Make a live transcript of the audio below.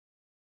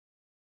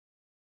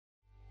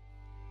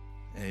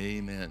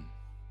Amen.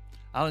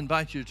 I'll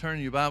invite you to turn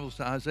your Bibles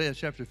to Isaiah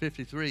chapter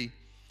 53.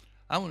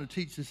 I want to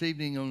teach this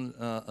evening on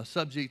a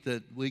subject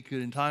that we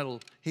could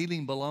entitle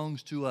Healing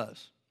Belongs to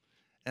Us.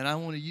 And I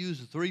want to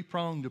use a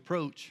three-pronged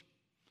approach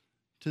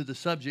to the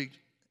subject.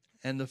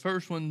 And the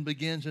first one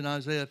begins in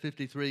Isaiah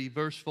 53,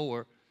 verse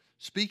 4.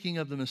 Speaking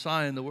of the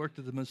Messiah and the work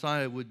that the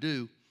Messiah would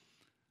do,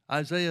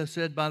 Isaiah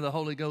said by the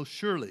Holy Ghost,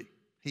 surely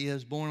he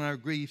has borne our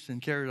griefs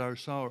and carried our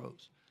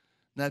sorrows.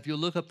 Now, if you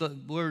look up the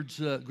words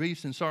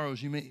griefs and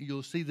sorrows,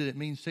 you'll see that it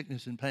means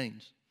sickness and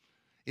pains.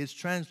 It's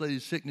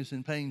translated sickness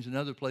and pains in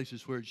other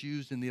places where it's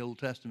used in the Old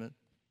Testament.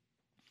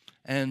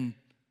 And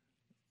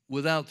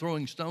without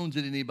throwing stones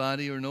at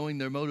anybody or knowing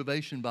their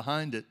motivation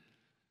behind it,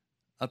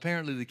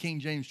 apparently the King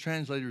James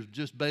translators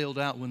just bailed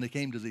out when they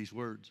came to these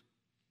words.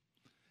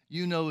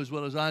 You know as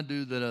well as I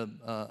do that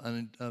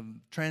a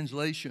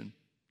translation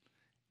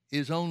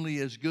is only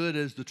as good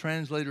as the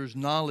translator's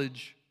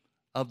knowledge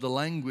of the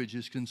language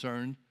is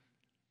concerned,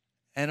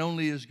 and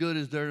only as good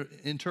as their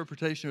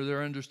interpretation or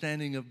their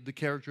understanding of the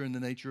character and the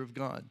nature of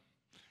God.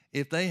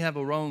 If they have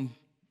a wrong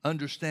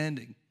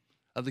understanding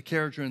of the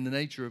character and the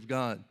nature of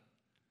God,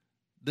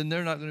 then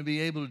they're not going to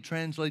be able to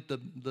translate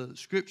the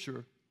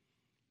Scripture,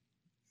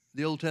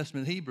 the Old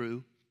Testament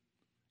Hebrew,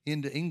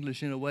 into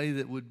English in a way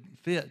that would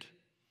fit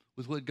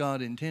with what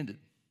God intended.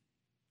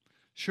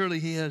 Surely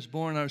he has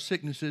borne our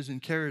sicknesses and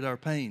carried our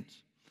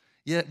pains.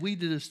 Yet we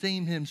did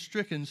esteem him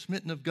stricken,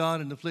 smitten of God,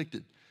 and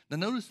afflicted. Now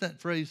notice that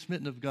phrase,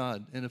 smitten of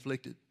God and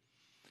afflicted.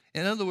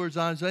 In other words,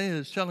 Isaiah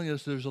is telling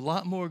us there's a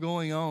lot more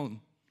going on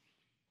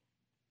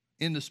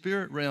in the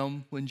spirit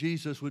realm when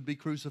Jesus would be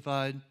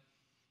crucified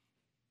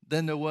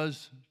than there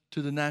was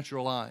to the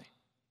natural eye.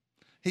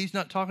 He's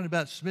not talking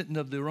about smitten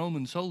of the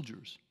Roman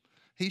soldiers.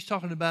 He's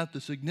talking about the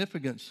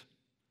significance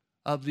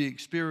of the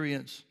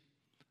experience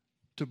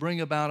to bring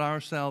about our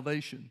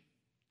salvation.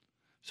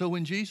 So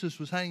when Jesus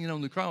was hanging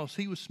on the cross,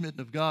 he was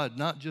smitten of God,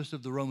 not just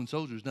of the Roman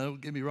soldiers. Now,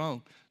 don't get me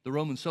wrong. The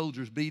Roman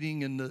soldiers'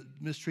 beating and the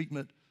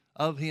mistreatment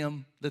of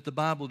him that the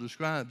Bible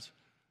describes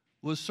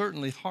was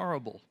certainly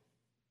horrible.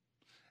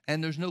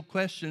 And there's no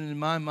question in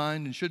my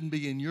mind, and shouldn't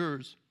be in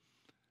yours,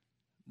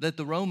 that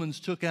the Romans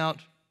took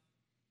out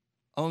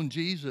on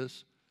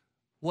Jesus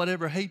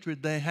whatever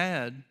hatred they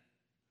had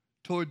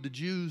toward the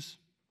Jews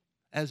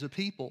as a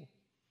people,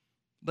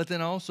 but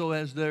then also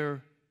as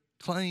their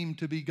claim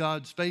to be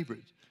God's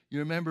favorites. You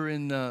remember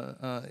in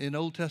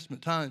Old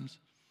Testament times,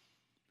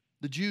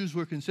 the Jews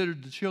were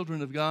considered the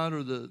children of God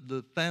or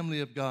the family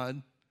of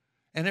God,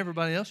 and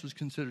everybody else was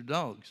considered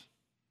dogs.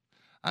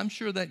 I'm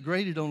sure that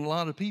grated on a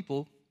lot of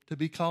people to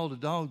be called a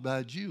dog by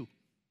a Jew.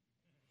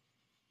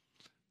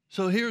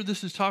 So here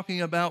this is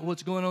talking about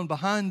what's going on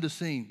behind the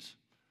scenes,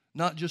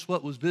 not just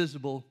what was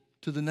visible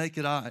to the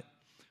naked eye.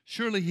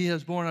 Surely he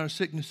has borne our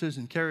sicknesses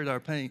and carried our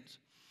pains.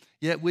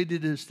 Yet we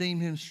did esteem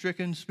him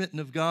stricken, smitten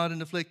of God,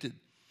 and afflicted.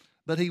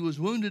 But he was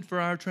wounded for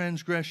our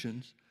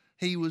transgressions.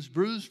 He was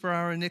bruised for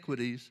our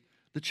iniquities.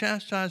 The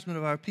chastisement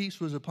of our peace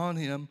was upon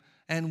him,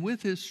 and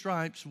with his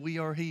stripes we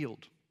are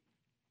healed.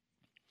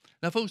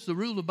 Now, folks, the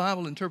rule of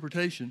Bible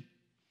interpretation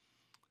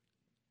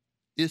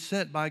is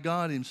set by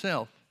God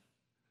himself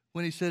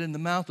when he said, in the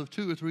mouth of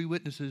two or three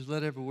witnesses,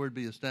 let every word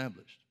be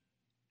established.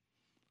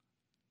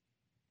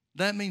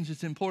 That means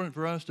it's important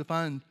for us to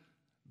find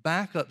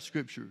backup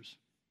scriptures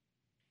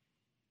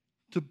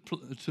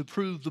to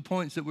prove the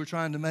points that we're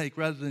trying to make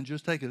rather than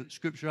just take a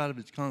scripture out of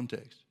its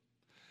context.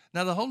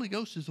 Now, the Holy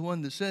Ghost is the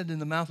one that said, in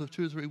the mouth of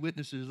two or three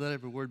witnesses, let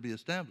every word be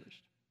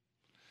established.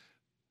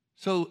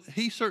 So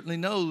he certainly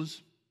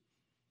knows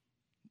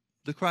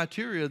the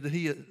criteria that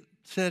he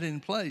set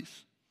in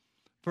place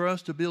for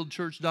us to build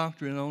church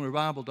doctrine on or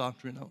Bible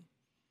doctrine on.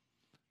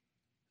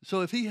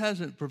 So if he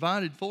hasn't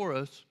provided for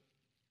us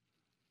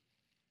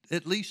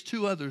at least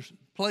two other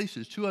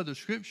places, two other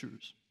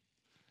scriptures,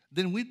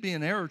 then we'd be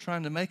in error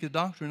trying to make a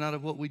doctrine out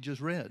of what we just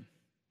read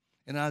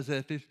in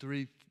Isaiah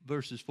 53,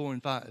 verses 4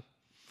 and 5.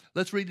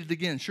 Let's read it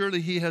again.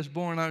 Surely he has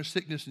borne our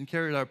sickness and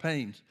carried our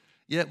pains.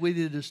 Yet we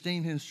did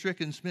esteem him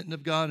stricken, smitten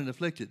of God, and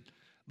afflicted.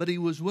 But he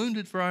was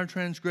wounded for our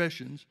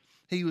transgressions.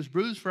 He was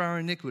bruised for our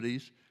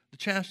iniquities. The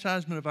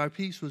chastisement of our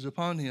peace was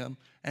upon him,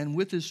 and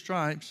with his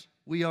stripes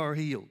we are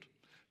healed.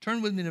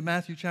 Turn with me to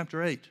Matthew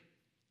chapter 8.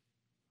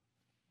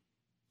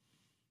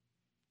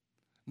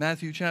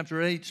 Matthew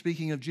chapter 8,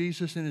 speaking of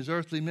Jesus and his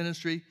earthly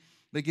ministry,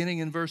 beginning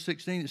in verse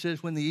 16, it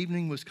says, when the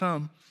evening was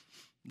come,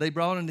 they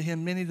brought unto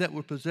him many that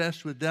were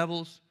possessed with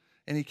devils,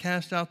 and he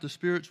cast out the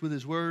spirits with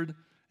his word,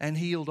 and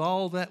healed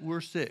all that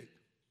were sick,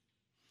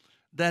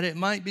 that it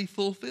might be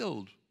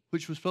fulfilled,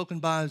 which was spoken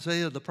by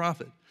Isaiah the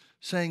prophet,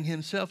 saying,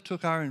 himself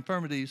took our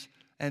infirmities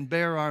and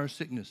bare our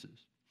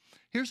sicknesses.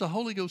 Here's a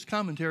Holy Ghost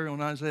commentary on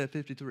Isaiah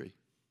 53.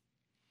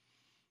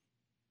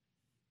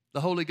 The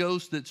Holy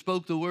Ghost that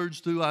spoke the words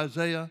through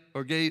Isaiah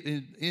or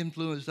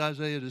influenced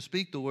Isaiah to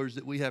speak the words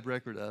that we have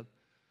record of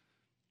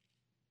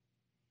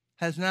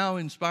has now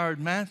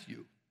inspired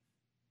Matthew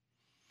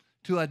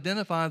to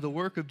identify the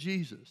work of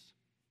Jesus.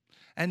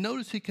 And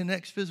notice he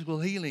connects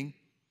physical healing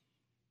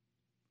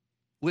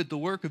with the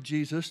work of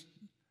Jesus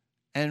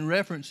and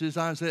references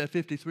Isaiah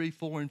 53,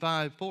 4 and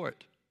 5 for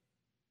it.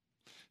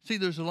 See,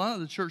 there's a lot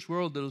of the church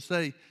world that'll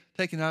say,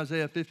 taking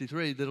Isaiah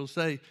 53, that'll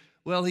say,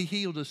 well, he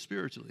healed us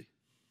spiritually.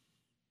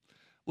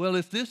 Well,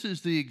 if this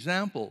is the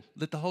example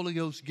that the Holy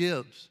Ghost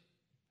gives,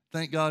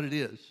 thank God it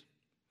is.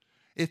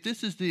 If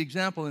this is the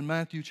example in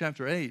Matthew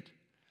chapter 8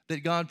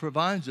 that God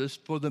provides us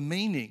for the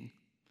meaning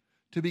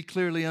to be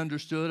clearly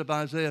understood of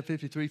Isaiah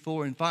 53,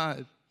 4 and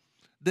 5,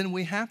 then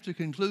we have to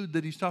conclude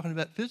that he's talking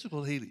about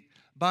physical healing.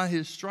 By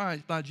his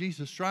stripes, by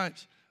Jesus'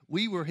 stripes,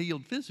 we were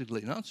healed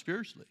physically, not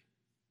spiritually.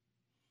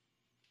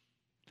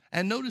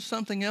 And notice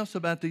something else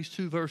about these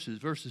two verses,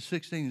 verses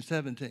 16 and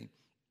 17.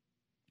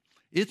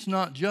 It's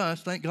not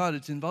just, thank God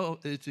it's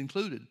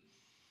included,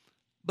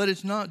 but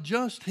it's not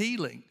just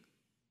healing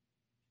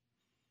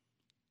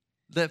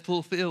that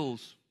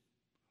fulfills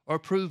or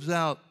proves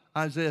out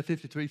Isaiah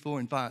 53, 4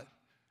 and 5.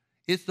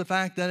 It's the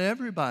fact that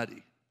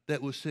everybody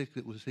that was sick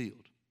that was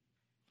healed.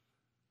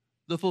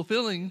 The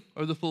fulfilling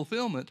or the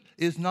fulfillment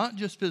is not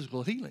just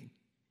physical healing,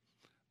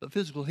 but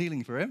physical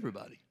healing for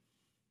everybody.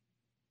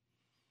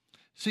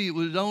 See,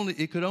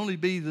 it could only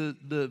be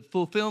the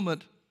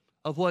fulfillment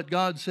of what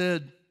God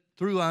said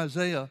through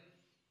Isaiah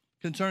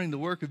concerning the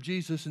work of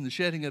Jesus and the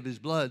shedding of his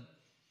blood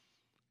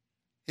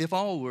if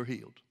all were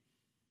healed.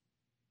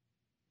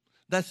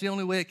 That's the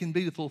only way it can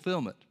be the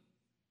fulfillment.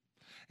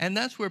 And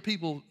that's where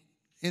people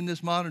in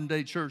this modern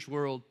day church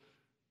world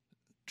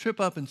trip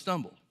up and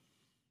stumble.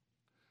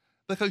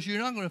 Because you're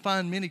not going to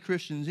find many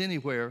Christians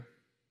anywhere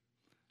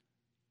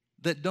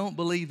that don't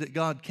believe that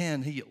God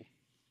can heal.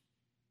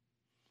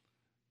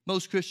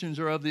 Most Christians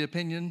are of the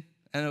opinion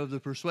and of the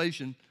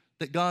persuasion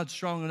that God's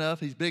strong enough,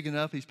 he's big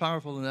enough, he's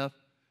powerful enough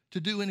to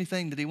do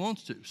anything that he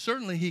wants to.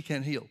 Certainly he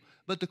can heal.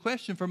 But the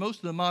question for most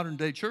of the modern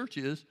day church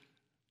is,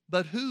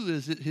 but who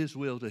is it his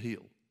will to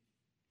heal?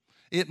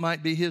 It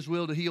might be his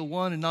will to heal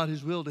one and not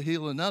his will to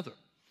heal another.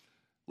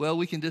 Well,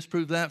 we can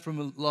disprove that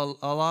from a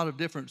lot of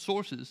different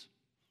sources.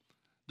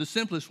 The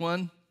simplest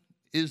one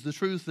is the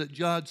truth that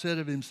God said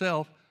of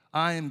himself,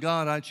 I am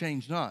God, I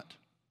change not.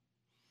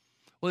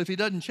 Well, if he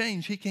doesn't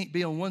change, he can't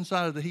be on one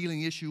side of the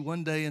healing issue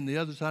one day and the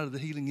other side of the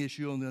healing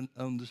issue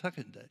on the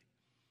second day.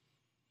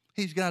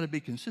 He's got to be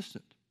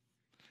consistent.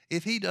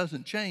 If he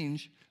doesn't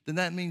change, then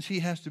that means he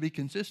has to be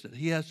consistent.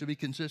 He has to be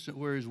consistent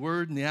where his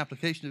word and the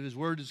application of his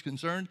word is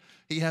concerned.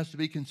 He has to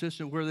be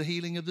consistent where the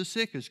healing of the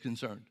sick is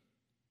concerned.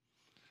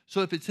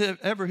 So if it's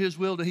ever his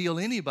will to heal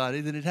anybody,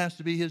 then it has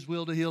to be his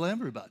will to heal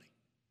everybody.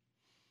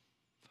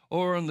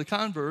 Or on the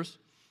converse,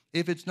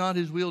 if it's not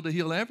his will to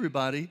heal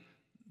everybody,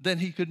 then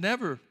he could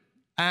never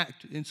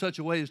act in such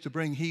a way as to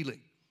bring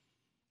healing,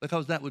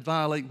 because that would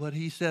violate what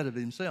he said of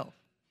himself.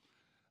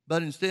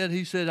 But instead,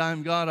 he said, I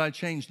am God, I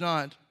change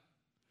not.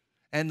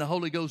 And the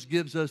Holy Ghost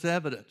gives us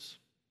evidence,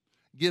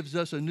 gives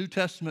us a New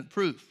Testament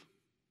proof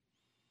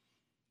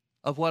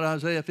of what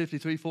Isaiah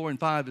 53, 4 and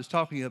 5 is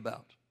talking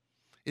about.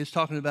 It's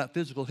talking about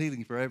physical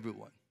healing for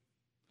everyone.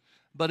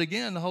 But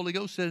again, the Holy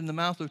Ghost said in the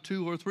mouth of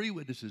 2 or 3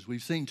 witnesses.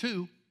 We've seen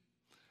 2.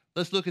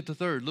 Let's look at the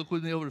third. Look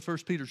with me over to 1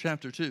 Peter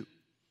chapter 2.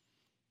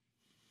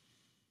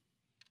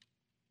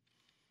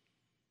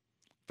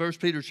 1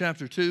 Peter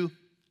chapter 2,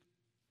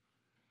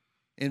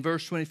 in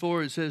verse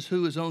 24, it says,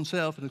 who his own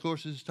self, and of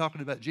course this is talking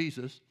about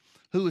Jesus,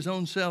 who his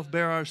own self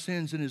bare our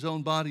sins in his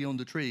own body on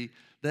the tree,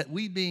 that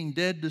we being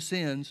dead to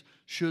sins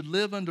should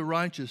live unto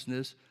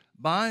righteousness,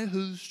 by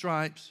whose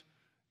stripes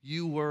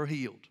you were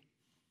healed.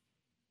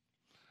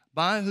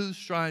 By whose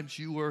stripes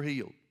you were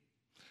healed.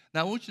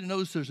 Now I want you to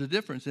notice there's a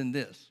difference in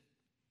this.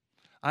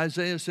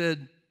 Isaiah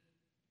said,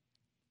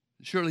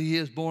 surely he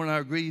has borne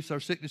our griefs, our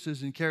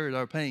sicknesses, and carried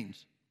our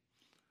pains.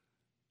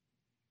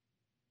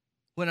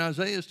 When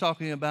Isaiah is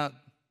talking about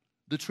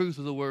the truth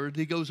of the word,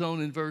 he goes on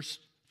in verse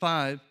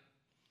 5,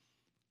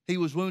 he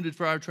was wounded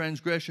for our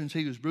transgressions,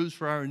 he was bruised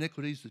for our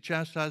iniquities, the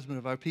chastisement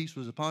of our peace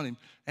was upon him,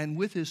 and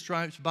with his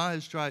stripes, by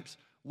his stripes,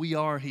 we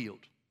are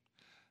healed.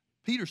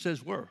 Peter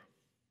says we're.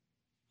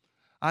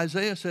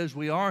 Isaiah says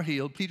we are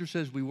healed. Peter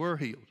says we were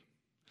healed.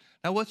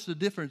 Now what's the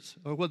difference,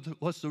 or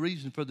what's the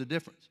reason for the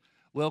difference?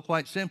 Well,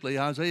 quite simply,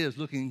 Isaiah is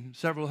looking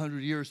several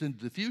hundred years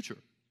into the future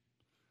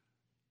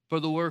for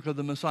the work of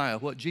the Messiah,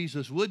 what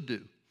Jesus would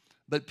do.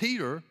 But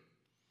Peter,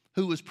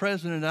 who was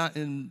present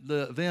in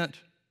the event,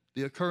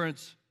 the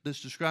occurrence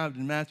that's described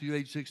in Matthew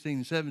 8, 16,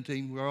 and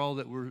 17, where all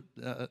that were,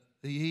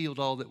 he healed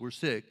all that were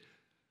sick,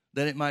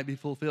 that it might be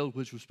fulfilled,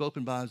 which was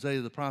spoken by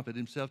Isaiah the prophet,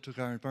 himself took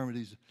our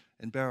infirmities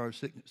and bare our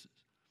sicknesses.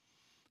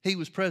 He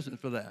was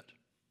present for that.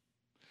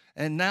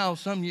 And now,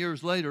 some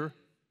years later,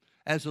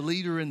 as a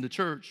leader in the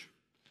church,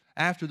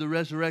 after the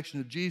resurrection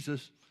of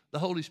Jesus, the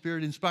Holy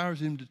Spirit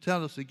inspires him to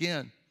tell us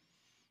again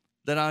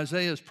that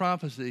Isaiah's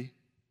prophecy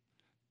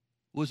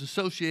was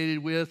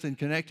associated with and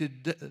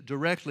connected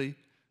directly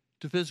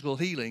to physical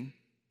healing.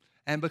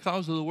 And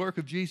because of the work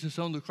of Jesus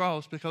on the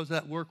cross, because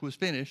that work was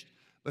finished,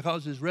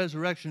 because his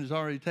resurrection has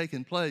already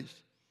taken place,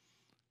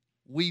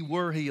 we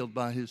were healed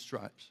by his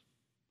stripes.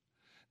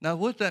 Now,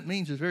 what that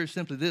means is very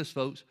simply this,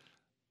 folks.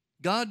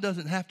 God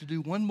doesn't have to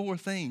do one more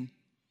thing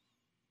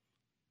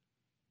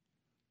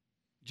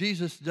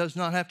Jesus does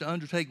not have to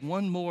undertake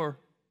one more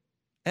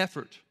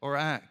effort or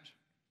act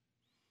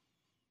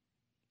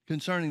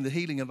concerning the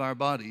healing of our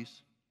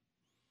bodies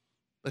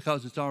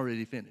because it's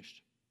already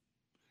finished.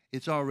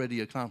 It's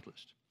already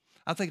accomplished.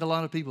 I think a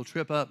lot of people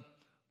trip up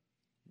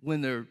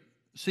when they're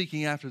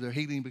seeking after their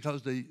healing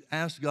because they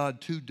ask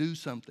God to do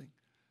something.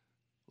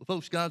 Well,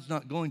 folks, God's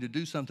not going to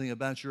do something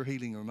about your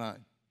healing or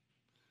mine.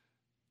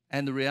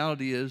 And the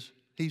reality is,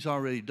 He's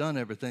already done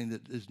everything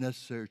that is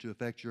necessary to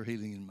affect your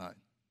healing and mine.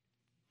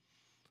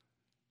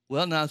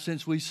 Well, now,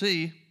 since we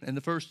see, and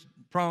the first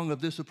prong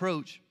of this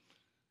approach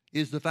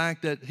is the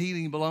fact that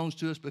healing belongs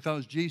to us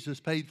because Jesus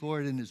paid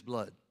for it in His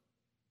blood.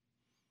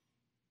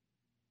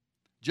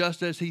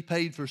 Just as He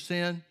paid for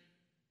sin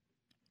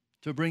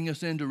to bring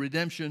us into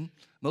redemption,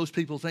 most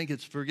people think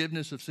it's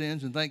forgiveness of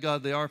sins, and thank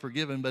God they are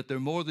forgiven, but they're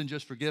more than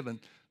just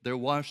forgiven. They're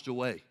washed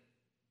away.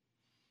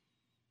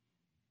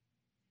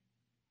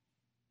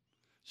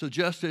 So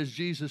just as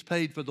Jesus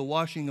paid for the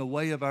washing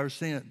away of our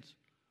sins,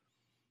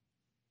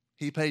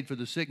 He paid for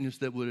the sickness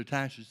that would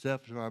attach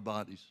itself to our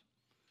bodies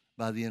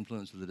by the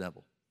influence of the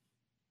devil.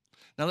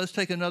 Now let's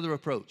take another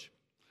approach.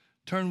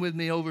 Turn with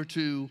me over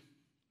to,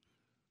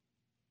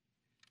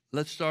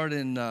 let's start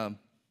in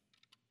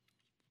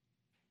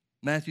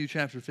Matthew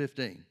chapter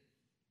 15.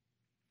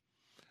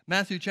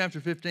 Matthew chapter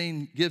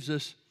 15 gives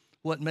us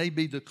what may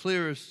be the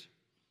clearest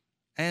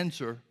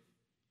answer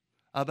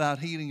about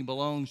healing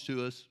belongs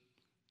to us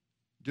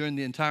during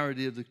the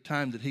entirety of the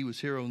time that He was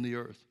here on the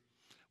earth.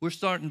 We're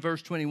starting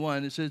verse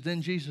 21. It says,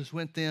 Then Jesus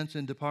went thence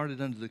and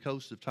departed unto the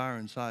coast of Tyre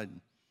and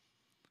Sidon.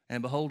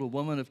 And behold, a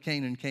woman of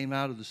Canaan came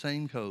out of the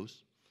same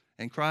coast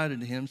and cried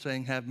unto Him,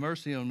 saying, Have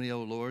mercy on me,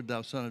 O Lord,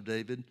 thou son of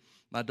David.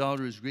 My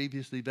daughter is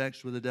grievously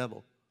vexed with the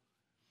devil.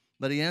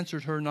 But He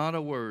answered her not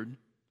a word.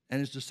 And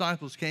His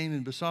disciples came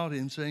and besought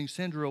Him, saying,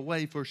 Send her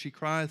away, for she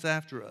crieth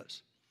after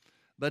us.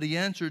 But He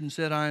answered and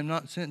said, I am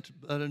not sent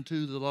but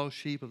unto the lost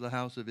sheep of the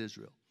house of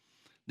Israel.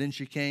 Then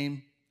she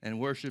came and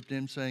worshipped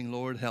Him, saying,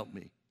 Lord, help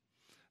me.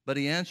 But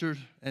He answered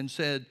and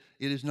said,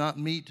 It is not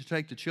meet to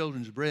take the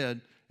children's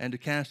bread and to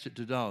cast it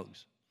to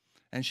dogs.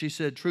 And she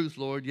said, Truth,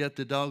 Lord, yet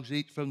the dogs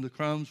eat from the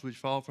crumbs which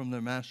fall from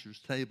their master's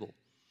table.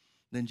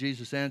 Then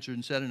Jesus answered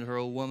and said unto her,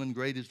 O woman,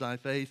 great is thy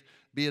faith,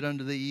 be it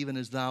unto thee even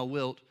as thou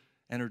wilt.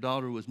 And her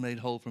daughter was made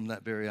whole from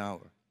that very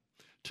hour.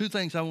 Two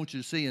things I want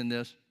you to see in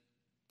this.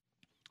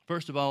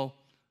 First of all,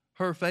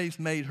 her faith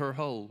made her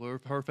whole,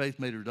 or her faith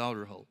made her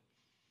daughter whole.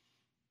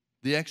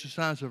 The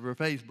exercise of her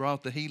faith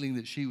brought the healing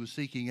that she was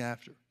seeking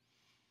after.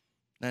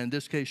 Now, in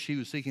this case, she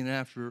was seeking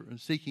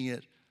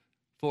it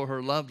for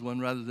her loved one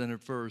rather than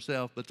for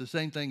herself. But the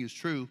same thing is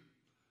true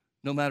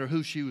no matter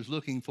who she was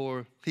looking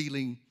for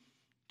healing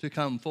to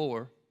come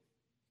for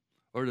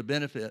or to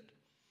benefit.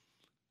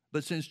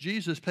 But since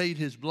Jesus paid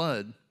His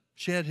blood,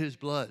 shed His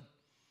blood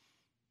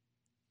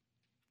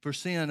for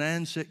sin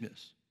and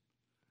sickness,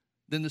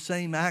 then the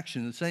same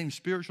action, the same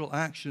spiritual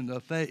action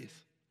of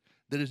faith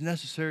that is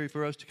necessary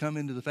for us to come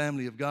into the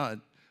family of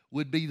God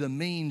would be the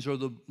means or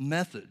the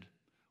method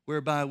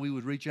whereby we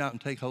would reach out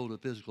and take hold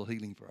of physical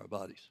healing for our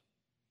bodies.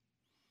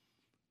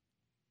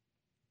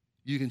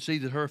 You can see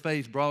that her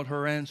faith brought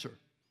her answer.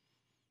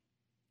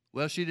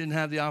 Well, she didn't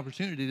have the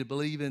opportunity to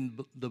believe in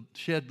the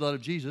shed blood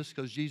of Jesus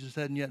because Jesus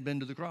hadn't yet been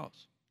to the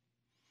cross.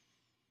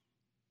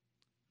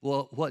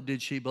 Well, what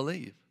did she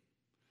believe?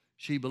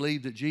 She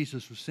believed that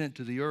Jesus was sent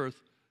to the earth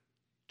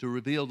to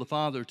reveal the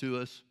Father to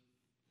us.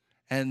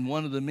 And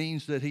one of the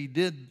means that He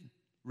did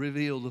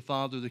reveal the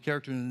Father, the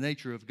character and the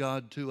nature of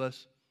God to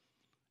us,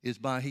 is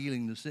by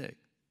healing the sick.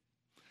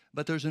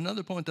 But there's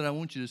another point that I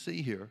want you to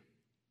see here,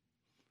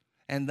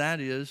 and that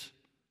is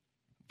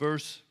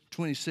verse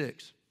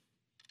 26.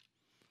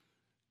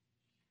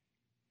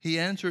 He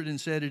answered and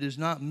said, It is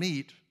not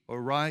meet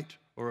or right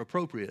or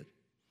appropriate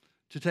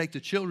to take the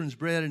children's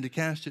bread and to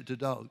cast it to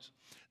dogs.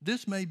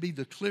 This may be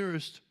the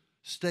clearest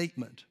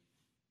statement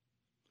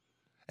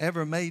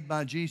ever made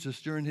by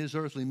Jesus during His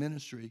earthly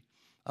ministry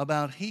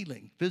about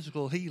healing,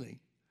 physical healing,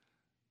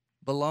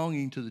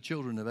 belonging to the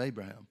children of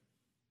Abraham.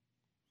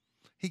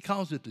 He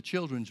calls it the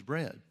children's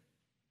bread.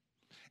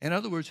 In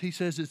other words, He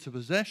says it's a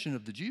possession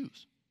of the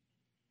Jews.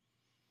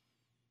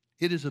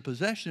 It is a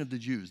possession of the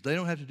Jews. They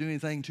don't have to do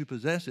anything to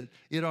possess it.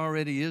 It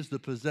already is the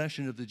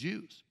possession of the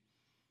Jews.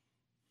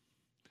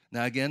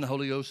 Now again, the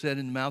Holy Ghost said,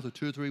 in the mouth of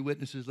 2 or 3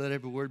 witnesses, let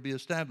every word be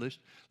established.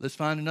 Let's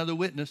find another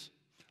witness.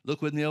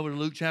 Look with me over to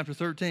Luke chapter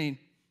 13.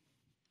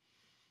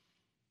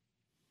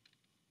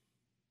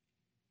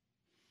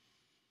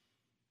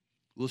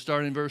 We'll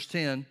start in verse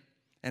 10.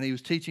 And He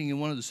was teaching in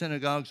one of the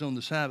synagogues on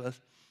the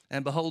Sabbath.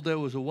 And behold, there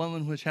was a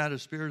woman which had a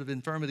spirit of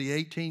infirmity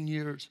 18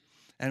 years,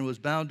 and was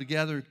bound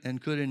together,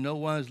 and could in no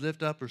wise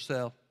lift up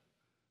herself.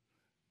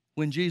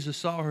 When Jesus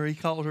saw her, He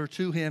called her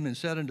to Him, and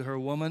said unto her,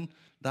 Woman,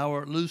 thou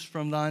art loosed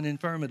from thine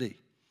infirmity.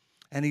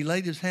 And He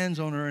laid His hands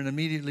on her, and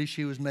immediately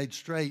she was made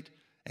straight,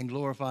 and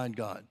glorified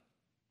God.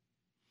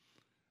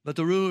 But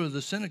the ruler of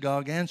the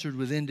synagogue answered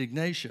with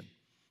indignation,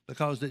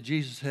 because that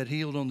Jesus had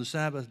healed on the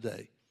Sabbath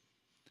day.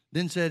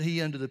 Then said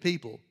he unto the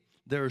people,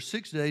 There are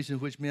 6 days in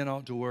which men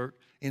ought to work.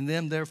 In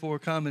them, therefore,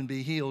 come and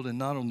be healed, and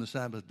not on the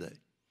Sabbath day.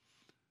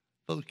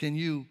 Folks,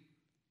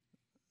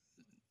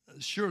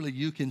 surely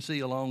you can see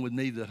along with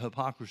me the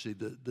hypocrisy,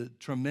 the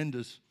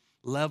tremendous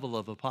level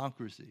of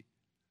hypocrisy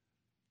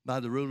by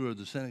the ruler of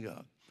the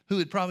synagogue, who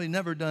had probably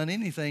never done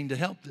anything to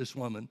help this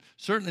woman,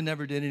 certainly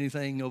never did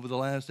anything over the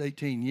last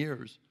 18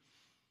 years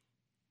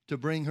to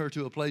bring her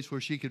to a place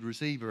where she could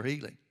receive her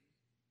healing.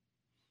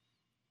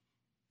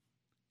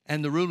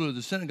 And the ruler of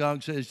the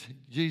synagogue says,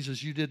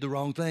 Jesus, you did the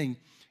wrong thing.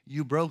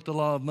 You broke the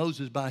law of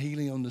Moses by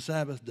healing on the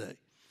Sabbath day.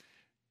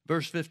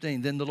 Verse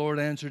 15, then the Lord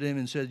answered him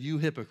and said, you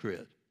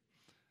hypocrite.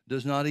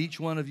 Does not each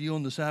one of you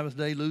on the Sabbath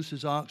day loose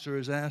his ox or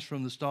his ass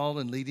from the stall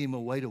and lead him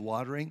away to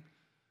watering?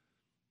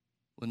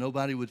 Well,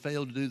 nobody would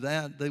fail to do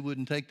that. They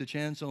wouldn't take the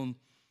chance on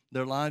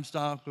their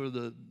livestock or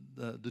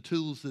the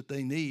tools that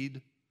they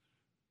need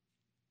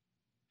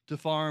to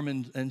farm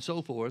and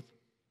so forth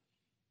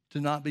to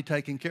not be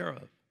taken care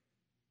of.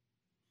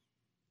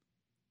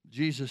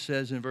 Jesus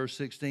says in verse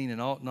 16,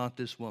 and ought not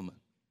this woman,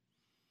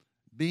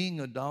 being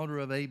a daughter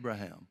of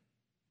Abraham,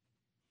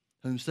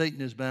 whom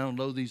Satan has bound,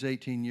 lo, these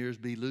 18 years,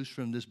 be loosed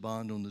from this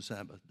bond on the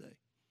Sabbath day.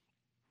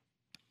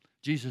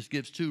 Jesus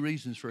gives two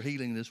reasons for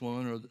healing this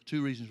woman, or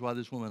two reasons why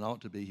this woman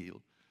ought to be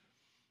healed.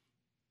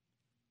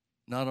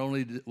 Not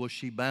only was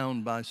she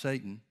bound by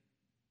Satan,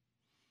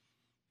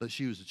 but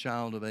she was a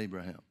child of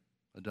Abraham,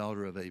 a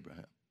daughter of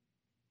Abraham.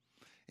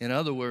 In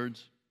other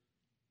words,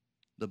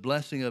 the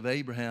blessing of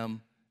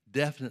Abraham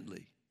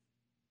definitely,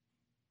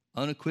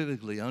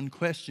 unequivocally,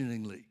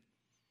 unquestioningly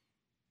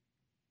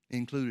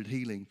included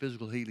healing,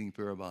 physical healing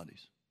for our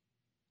bodies.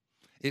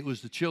 It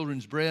was the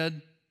children's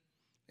bread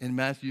in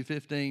Matthew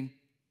 15,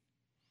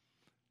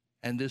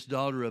 and this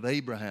daughter of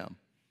Abraham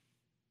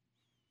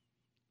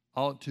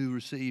ought to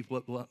receive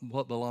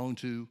what belonged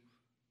to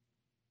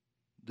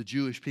the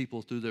Jewish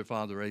people through their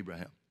father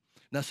Abraham.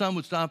 Now, some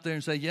would stop there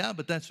and say, yeah,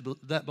 but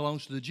that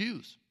belongs to the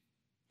Jews.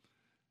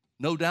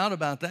 No doubt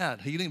about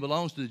that. Healing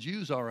belongs to the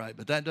Jews, all right,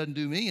 but that doesn't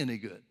do me any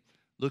good.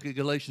 Look at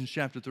Galatians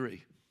chapter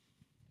 3.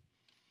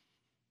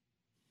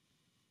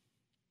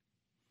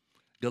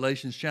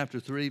 Galatians chapter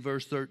 3,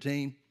 verse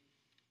 13.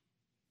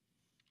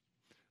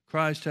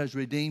 Christ has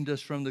redeemed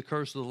us from the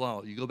curse of the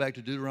law. You go back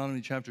to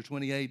Deuteronomy chapter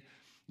 28,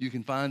 you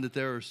can find that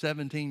there are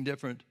 17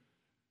 different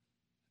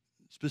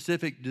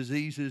specific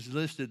diseases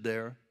listed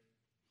there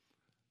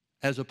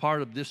as a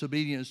part of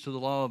disobedience to the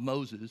law of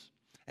Moses.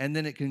 And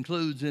then it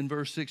concludes in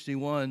verse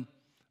 61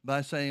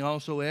 by saying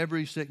also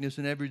every sickness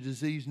and every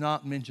disease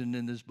not mentioned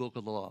in this book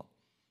of the law.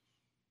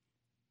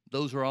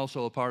 Those are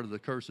also a part of the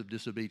curse of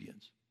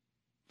disobedience.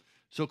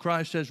 So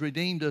Christ has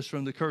redeemed us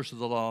from the curse of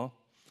the law,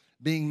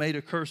 being made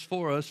a curse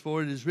for us,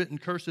 for it is written,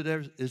 cursed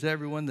is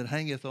everyone that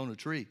hangeth on a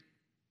tree.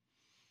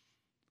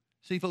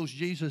 See, folks,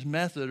 Jesus'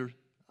 method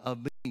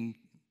of being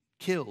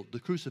killed, the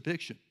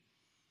crucifixion,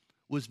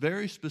 was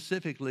very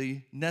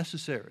specifically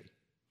necessary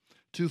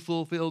to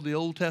fulfill the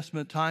Old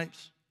Testament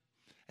types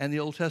and the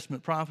Old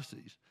Testament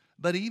prophecies.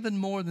 But even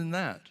more than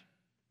that,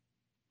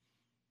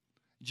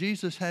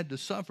 Jesus had to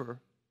suffer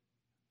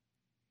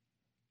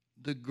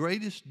the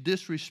greatest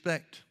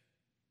disrespect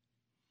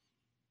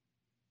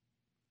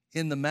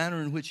in the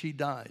manner in which he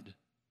died,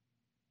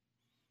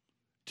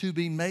 to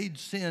be made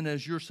sin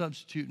as your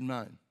substitute and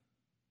mine.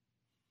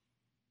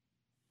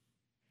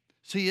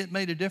 See, it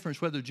made a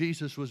difference whether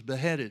Jesus was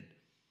beheaded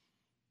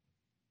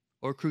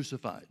or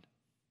crucified.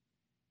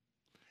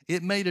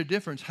 It made a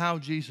difference how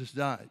Jesus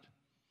died.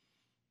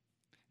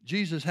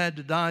 Jesus had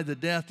to die the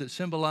death that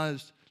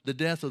symbolized the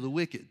death of the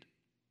wicked,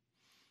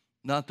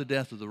 not the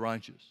death of the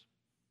righteous.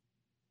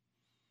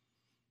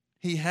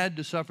 He had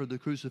to suffer the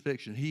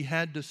crucifixion. He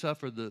had to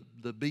suffer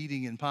the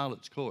beating in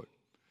Pilate's court,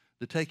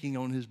 the taking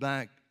on his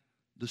back,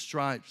 the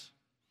stripes,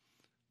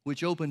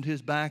 which opened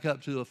his back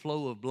up to a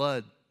flow of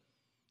blood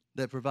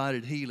that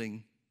provided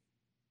healing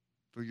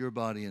for your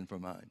body and for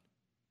mine.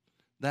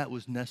 That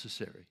was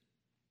necessary.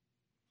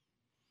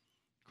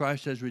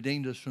 Christ has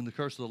redeemed us from the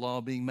curse of the law,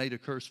 being made a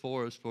curse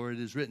for us, for it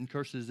is written,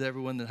 cursed is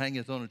everyone that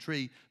hangeth on a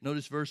tree.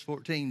 Notice verse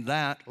 14,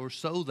 that or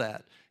so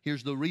that.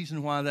 Here's the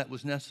reason why that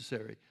was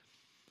necessary.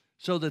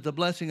 So that the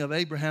blessing of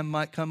Abraham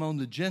might come on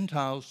the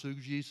Gentiles through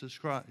Jesus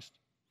Christ,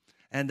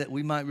 and that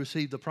we might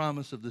receive the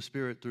promise of the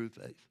Spirit through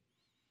faith.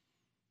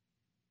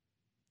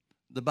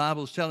 The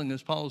Bible is telling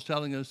us, Paul is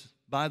telling us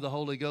by the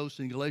Holy Ghost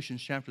in Galatians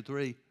chapter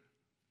 3,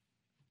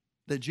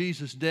 that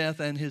Jesus' death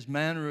and his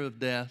manner of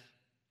death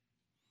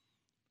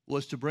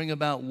was to bring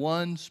about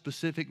one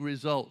specific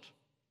result,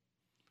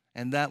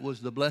 and that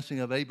was the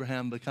blessing of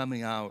Abraham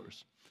becoming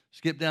ours.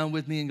 Skip down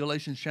with me in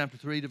Galatians chapter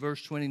 3 to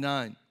verse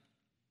 29.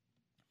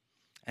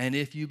 And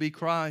if you be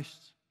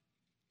Christ,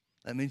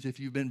 that means if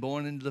you've been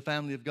born into the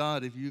family of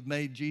God, if you've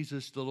made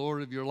Jesus the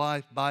Lord of your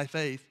life by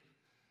faith,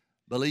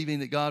 believing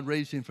that God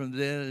raised him from the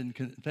dead and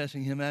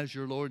confessing him as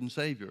your Lord and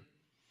Savior,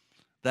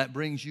 that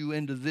brings you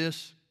into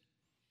this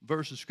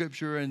verse of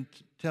Scripture and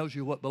tells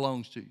you what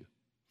belongs to you.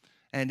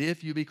 And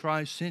if you be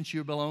Christ, since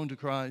you belong to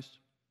Christ,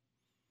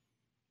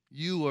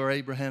 you are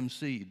Abraham's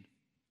seed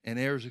and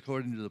heirs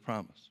according to the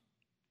promise.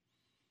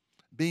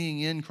 Being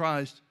in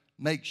Christ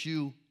makes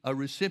you a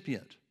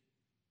recipient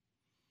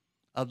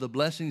of the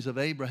blessings of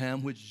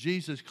Abraham, which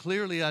Jesus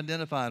clearly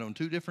identified on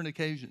two different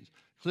occasions,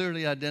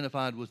 clearly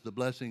identified was the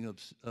blessing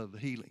of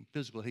healing,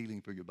 physical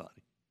healing for your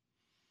body.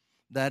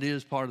 That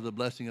is part of the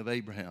blessing of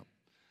Abraham.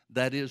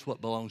 That is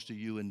what belongs to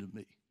you and to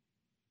me.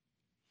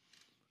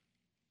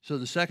 So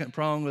the second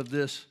prong of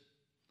this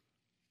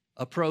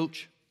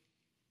approach,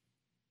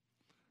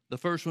 the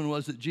first one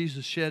was that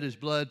Jesus shed his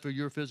blood for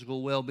your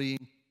physical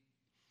well-being.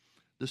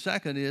 The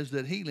second is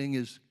that healing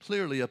is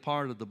clearly a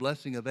part of the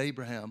blessing of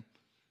Abraham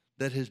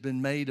that has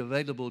been made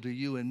available to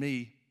you and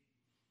me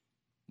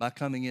by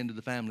coming into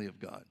the family of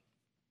God.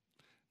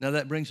 Now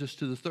that brings us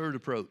to the third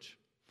approach.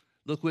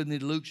 Look with me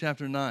to Luke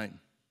chapter 9.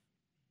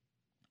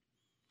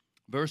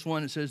 Verse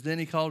 1, it says, "Then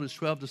he called his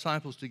 12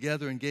 disciples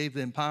together and gave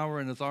them power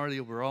and authority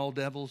over all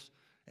devils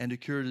and to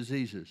cure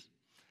diseases.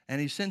 And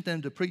he sent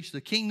them to preach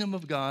the kingdom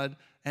of God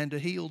and to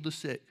heal the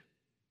sick."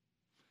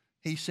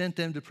 He sent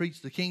them to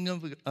preach the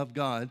kingdom of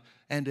God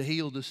and to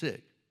heal the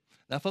sick.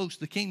 Now, folks,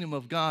 the kingdom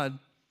of God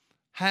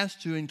has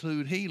to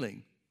include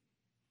healing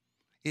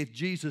if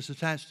Jesus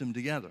attached them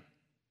together,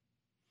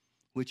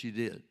 which he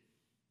did.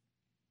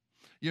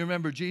 You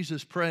remember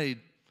Jesus prayed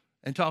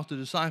and taught the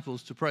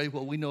disciples to pray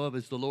what we know of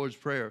as the Lord's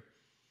Prayer.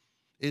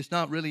 It's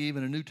not really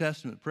even a New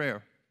Testament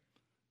prayer.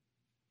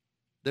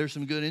 There's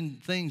some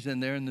good things in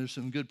there and there's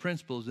some good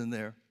principles in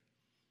there.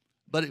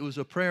 But it was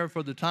a prayer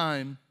for the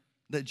time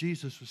that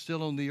Jesus was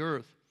still on the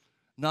earth,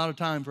 not a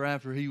time for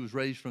after he was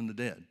raised from the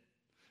dead.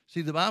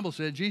 See, the Bible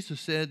said, Jesus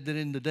said that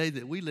in the day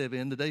that we live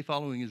in, the day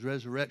following his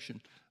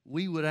resurrection,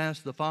 we would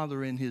ask the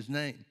Father in his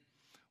name.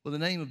 Well, the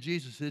name of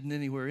Jesus isn't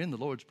anywhere in the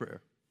Lord's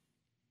Prayer.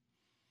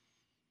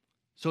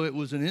 So it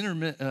was an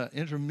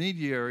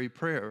intermediary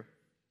prayer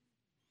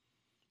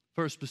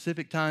for a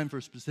specific time, for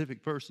a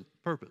specific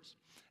purpose.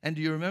 And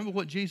do you remember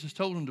what Jesus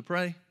told them to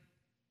pray?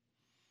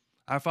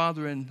 Our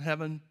Father in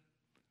heaven,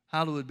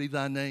 hallowed be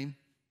thy name.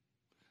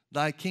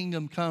 Thy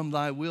kingdom come,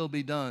 thy will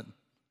be done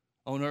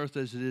on earth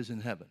as it is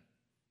in heaven.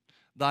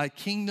 Thy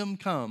kingdom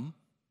come,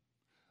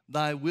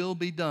 thy will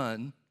be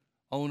done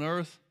on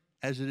earth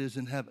as it is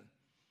in heaven.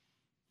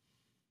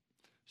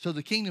 So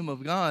the kingdom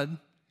of God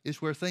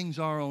is where things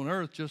are on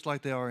earth just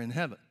like they are in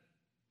heaven.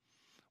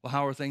 Well,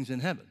 how are things in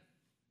heaven?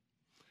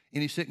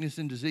 Any sickness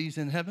and disease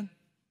in heaven?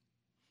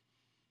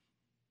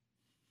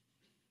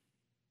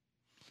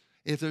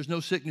 If there's no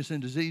sickness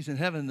and disease in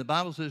heaven, the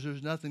Bible says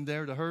there's nothing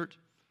there to hurt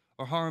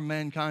or harm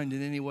mankind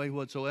in any way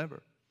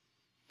whatsoever.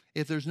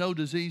 If there's no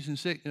disease and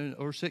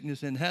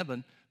sickness in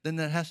heaven, then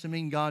that has to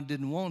mean God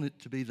didn't want it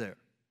to be there.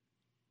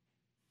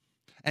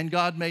 And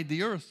God made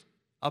the earth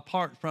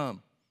apart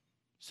from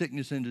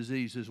sickness and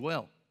disease as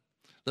well.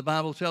 The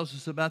Bible tells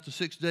us about the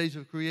 6 days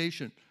of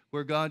creation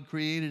where God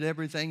created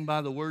everything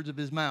by the words of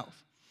his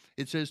mouth.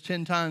 It says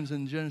 10 times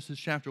in Genesis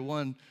chapter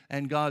 1,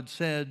 and God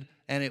said,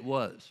 and it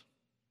was.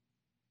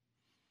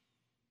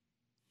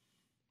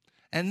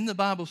 And then the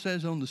Bible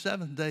says on the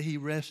seventh day he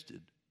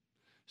rested.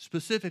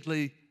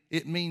 Specifically,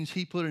 it means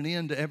he put an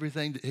end to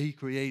everything that he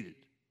created.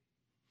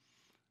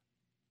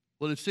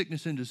 Well, if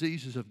sickness and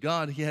disease is of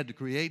God, he had to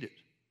create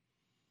it.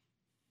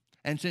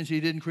 And since he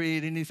didn't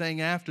create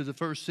anything after the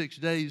first 6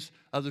 days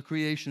of the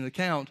creation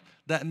account,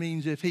 that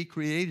means if he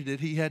created it,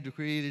 he had to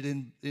create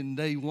it in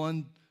day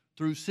 1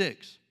 through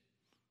 6.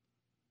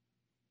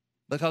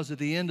 Because at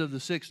the end of the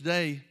 6th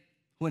day,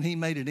 when he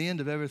made an end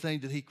of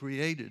everything that he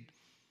created,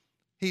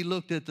 he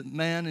looked at the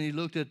man and he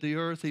looked at the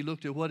earth, he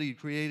looked at what he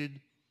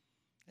created,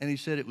 and he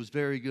said it was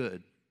very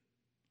good.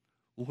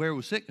 Well, where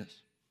was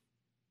sickness?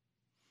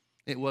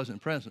 It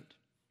wasn't present.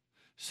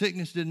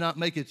 Sickness did not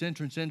make its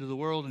entrance into the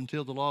world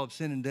until the law of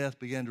sin and death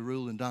began to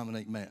rule and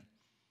dominate man.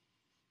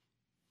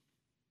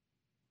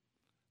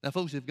 Now,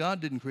 folks, if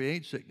God didn't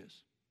create sickness,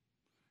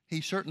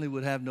 he certainly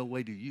would have no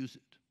way to use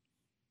it.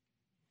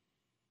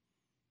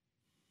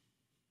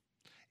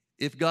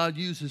 If God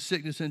uses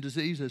sickness and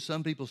disease, as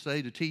some people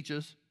say, to teach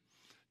us,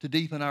 to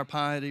deepen our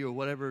piety or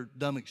whatever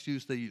dumb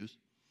excuse they use,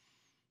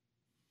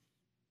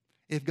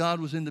 if God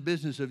was in the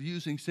business of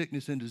using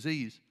sickness and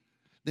disease,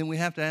 then we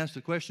have to ask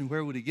the question,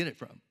 where would he get it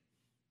from?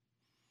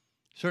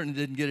 Certainly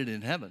didn't get it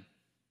in heaven.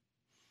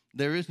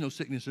 There is no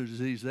sickness or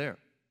disease there.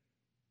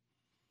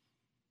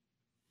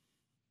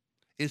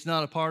 It's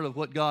not a part of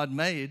what God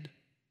made.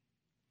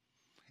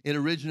 It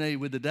originated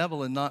with the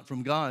devil and not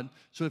from God.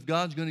 So if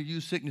God's going to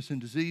use sickness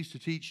and disease to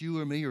teach you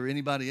or me or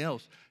anybody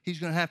else, he's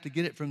going to have to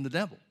get it from the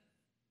devil.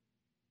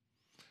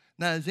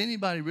 Now, is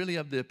anybody really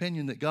of the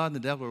opinion that God and the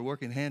devil are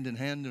working hand in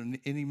hand in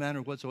any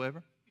manner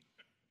whatsoever?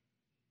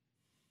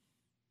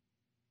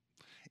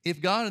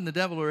 If God and the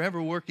devil are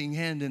ever working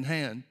hand in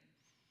hand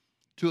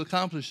to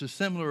accomplish a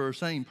similar or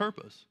same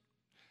purpose,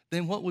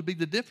 then what would be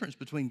the difference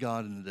between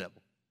God and the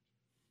devil?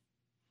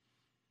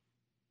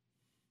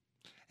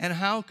 And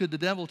how could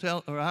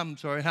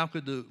how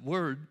could the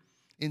Word,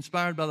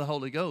 inspired by the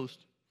Holy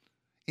Ghost,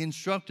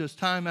 instruct us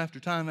time after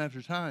time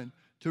after time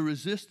to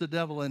resist the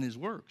devil and his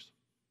works?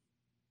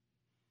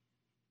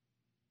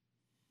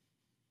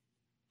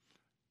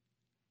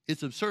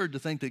 It's absurd to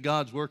think that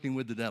God's working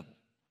with the devil.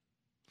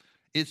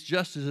 It's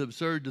just as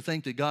absurd to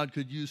think that God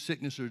could use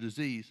sickness or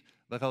disease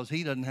because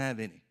he doesn't have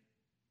any.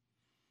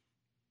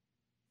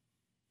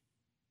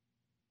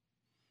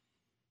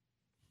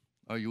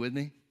 Are you with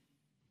me?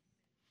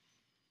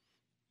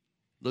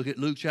 Look at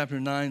Luke chapter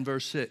 9,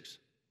 verse 6.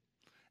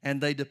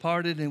 And they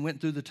departed and went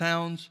through the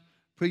towns,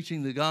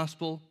 preaching the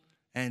gospel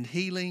and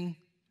healing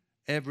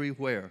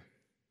everywhere.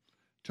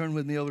 Turn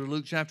with me over to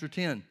Luke chapter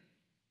 10.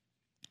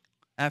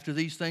 After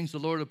these things, the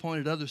Lord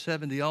appointed other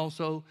 70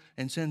 also,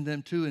 and sent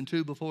them 2 and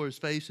 2 before his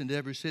face into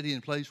every city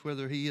and place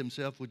whither he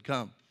himself would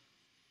come.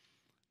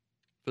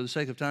 For the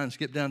sake of time,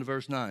 skip down to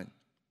verse 9.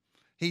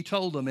 He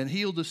told them, and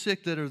healed the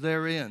sick that are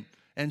therein,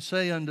 and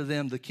say unto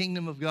them, the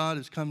kingdom of God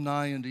is come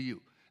nigh unto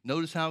you.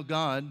 Notice how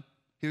God,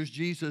 here's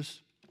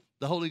Jesus,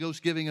 the Holy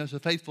Ghost giving us a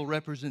faithful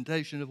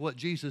representation of what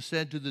Jesus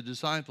said to the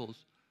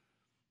disciples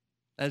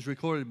as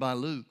recorded by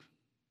Luke.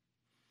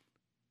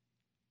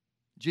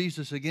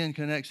 Jesus again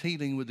connects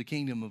healing with the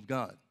kingdom of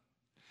God.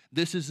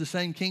 This is the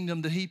same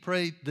kingdom that he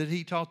prayed, that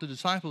he taught the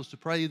disciples to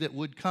pray that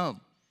would come.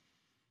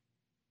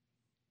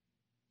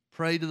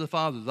 Pray to the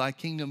Father, thy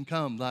kingdom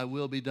come, thy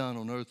will be done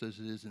on earth as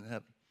it is in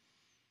heaven.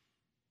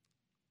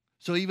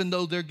 So even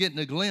though they're getting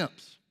a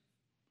glimpse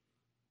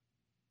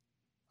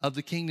of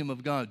the kingdom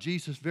of God,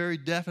 Jesus very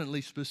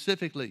definitely,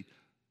 specifically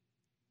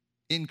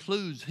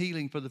includes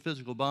healing for the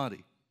physical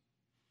body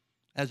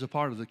as a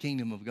part of the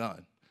kingdom of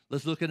God.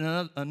 Let's look at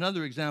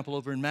another example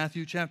over in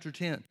Matthew chapter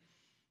 10.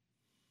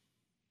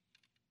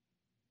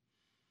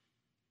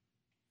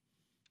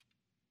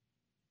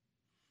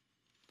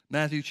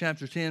 Matthew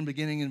chapter 10,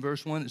 beginning in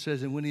verse 1, it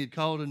says, and when he had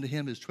called unto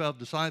him his 12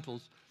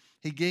 disciples,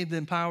 he gave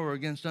them power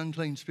against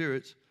unclean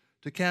spirits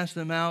to cast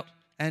them out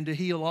and to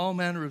heal all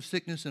manner of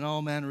sickness and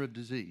all manner of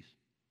disease.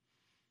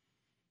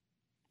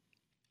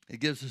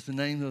 It gives us the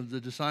name of the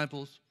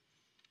disciples.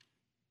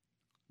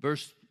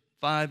 Verse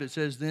 5, it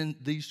says, then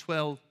these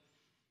 12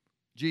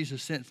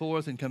 Jesus sent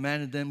forth and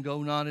commanded them,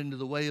 go not into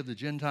the way of the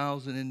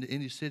Gentiles, and into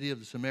any city of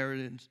the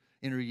Samaritans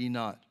enter ye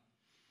not,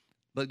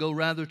 but go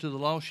rather to the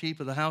lost sheep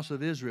of the house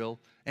of Israel.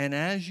 And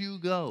as you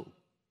go,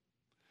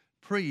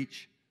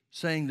 preach,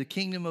 saying, the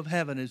kingdom of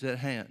heaven is at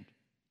hand.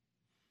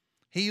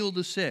 Heal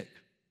the sick,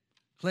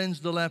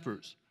 cleanse the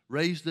lepers,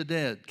 raise the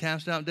dead,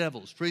 cast out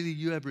devils. Freely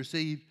you have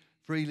received,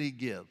 freely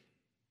give.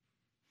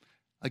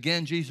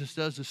 Again, Jesus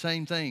does the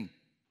same thing.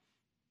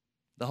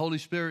 The Holy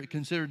Spirit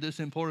considered this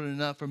important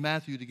enough for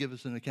Matthew to give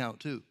us an account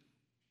too.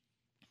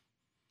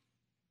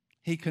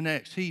 He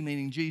connects, he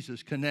meaning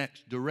Jesus,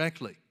 connects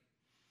directly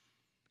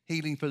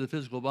healing for the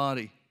physical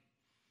body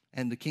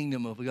and the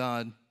kingdom of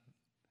God.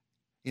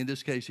 In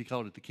this case, he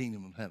called it the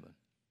kingdom of heaven.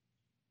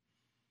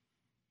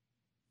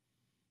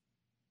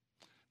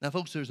 Now,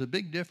 folks, there's a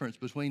big difference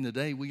between the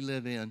day we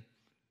live in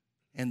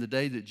and the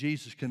day that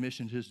Jesus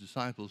commissioned his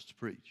disciples to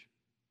preach.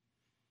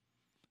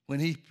 When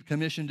he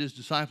commissioned his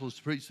disciples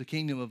to preach the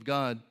kingdom of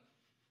God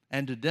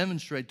and to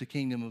demonstrate the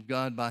kingdom of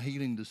God by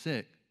healing the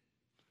sick,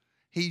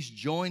 he's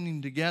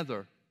joining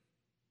together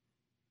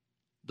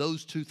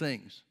those two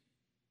things.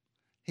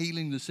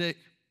 Healing the sick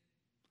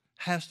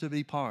has to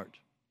be part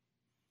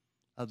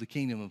of the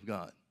kingdom of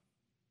God,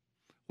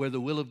 where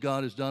the will of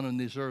God is done on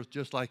this earth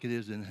just like it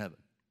is in heaven.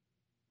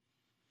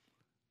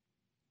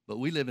 But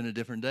we live in a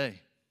different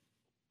day.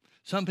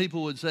 Some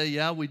people would say,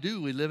 yeah, we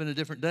do. We live in a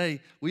different day.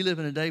 We live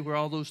in a day where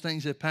all those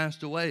things have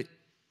passed away.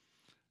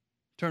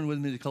 Turn with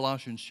me to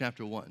Colossians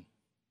chapter 1.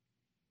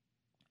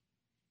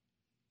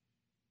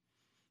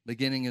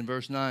 Beginning in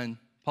verse 9,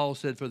 Paul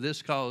said, for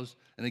this cause,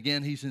 and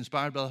again, he's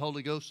inspired by the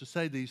Holy Ghost to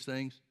say these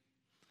things.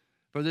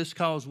 For this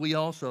cause we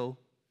also,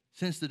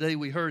 since the day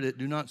we heard it,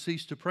 do not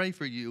cease to pray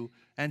for you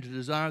and to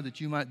desire that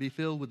you might be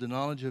filled with the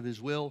knowledge of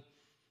his will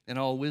and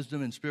all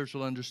wisdom and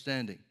spiritual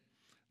understanding,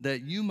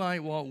 that you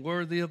might walk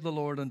worthy of the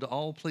Lord unto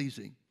all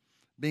pleasing,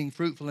 being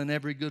fruitful in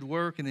every good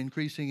work and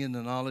increasing in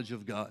the knowledge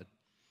of God,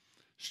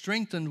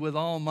 strengthened with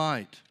all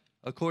might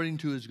according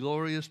to his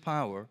glorious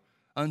power,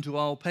 unto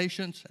all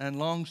patience and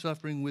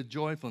longsuffering with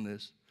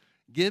joyfulness,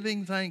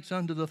 giving thanks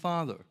unto the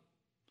Father,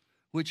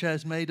 which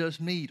has made us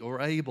meet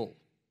or able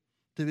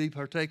to be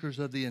partakers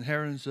of the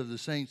inheritance of the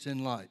saints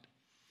in light,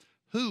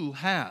 who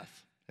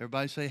hath,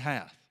 everybody say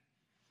hath,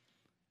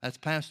 that's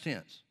past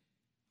tense,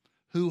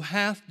 who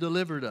hath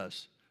delivered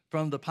us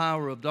from the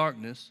power of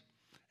darkness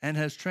and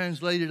has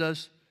translated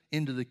us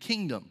into the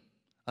kingdom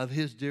of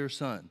his dear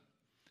Son,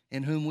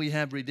 in whom we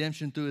have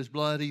redemption through his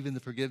blood, even the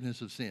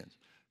forgiveness of sins.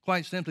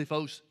 Quite simply,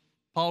 folks,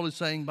 Paul is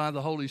saying by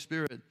the Holy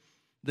Spirit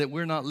that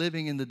we're not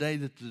living in the day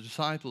that the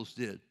disciples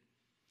did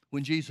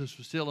when Jesus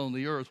was still on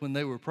the earth, when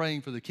they were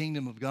praying for the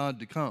kingdom of God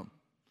to come.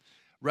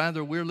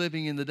 Rather, we're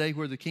living in the day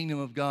where the kingdom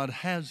of God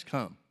has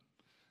come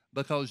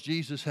because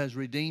Jesus has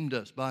redeemed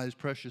us by his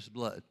precious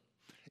blood,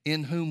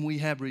 in whom we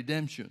have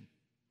redemption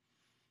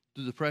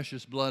through the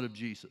precious blood of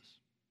Jesus.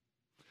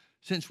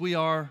 Since we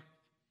are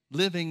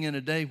living in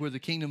a day where the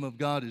kingdom of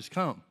God has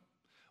come,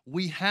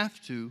 we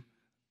have to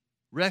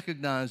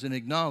recognize and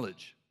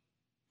acknowledge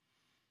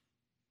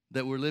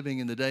that we're living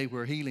in the day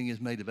where healing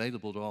is made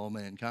available to all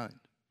mankind.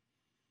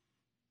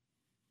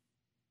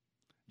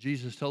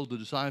 Jesus told the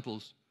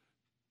disciples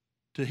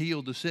to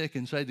heal the sick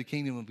and say the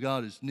kingdom of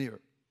God is near.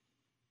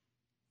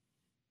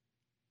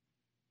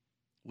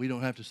 We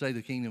don't have to say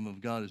the kingdom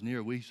of God is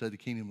near. We say the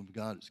kingdom of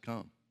God has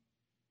come.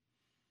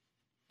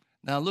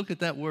 Now look at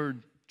that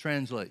word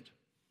translate.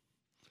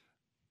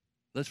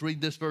 Let's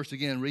read this verse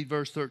again. Read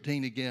verse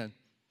 13 again.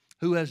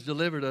 Who has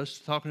delivered us,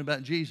 talking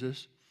about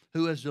Jesus,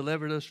 who has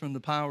delivered us from the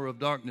power of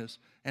darkness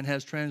and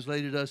has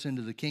translated us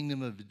into the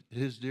kingdom of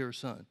his dear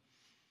Son.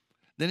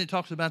 Then it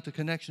talks about the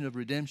connection of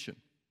redemption.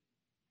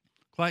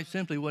 Quite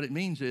simply, what it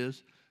means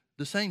is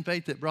the same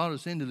faith that brought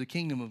us into the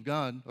kingdom of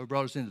God, or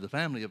brought us into the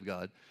family of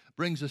God,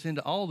 brings us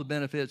into all the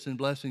benefits and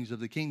blessings of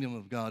the kingdom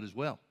of God as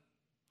well.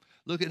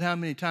 Look at how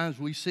many times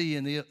we see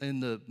in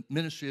the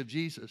ministry of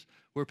Jesus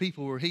where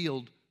people were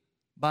healed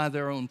by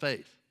their own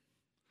faith.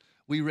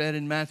 We read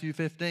in Matthew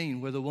 15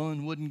 where the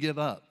woman wouldn't give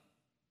up,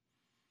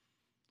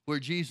 where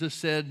Jesus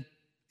said,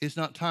 it's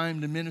not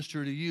time to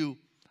minister to you.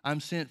 I'm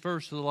sent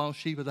first to the lost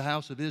sheep of the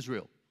house of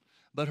Israel.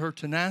 But her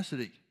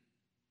tenacity,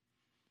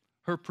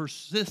 her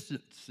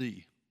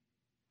persistency,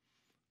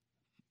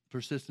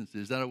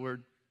 is that a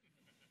word?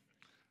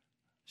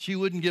 She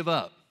wouldn't give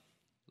up.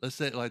 Let's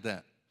say it like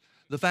that.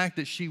 The fact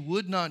that she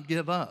would not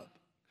give up,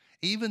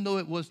 even though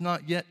it was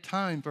not yet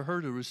time for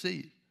her to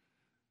receive,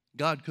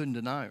 God couldn't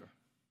deny her.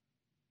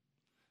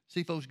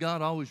 See, folks,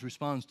 God always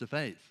responds to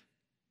faith.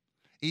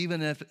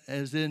 Even if,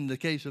 as in the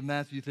case of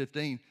Matthew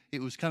 15,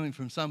 it was coming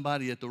from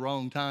somebody at the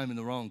wrong time in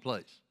the wrong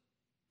place.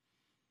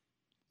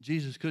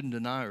 Jesus couldn't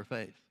deny her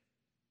faith.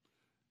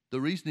 The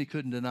reason he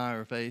couldn't deny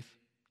her faith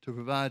to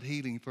provide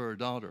healing for her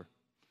daughter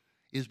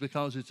is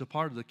because it's a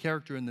part of the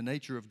character and the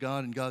nature of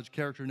God, and God's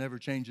character never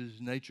changes,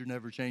 his nature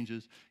never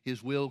changes,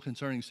 his will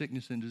concerning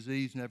sickness and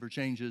disease never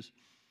changes.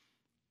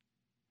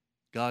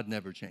 God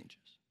never changes.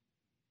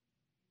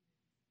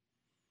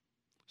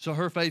 So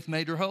her faith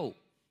made her whole.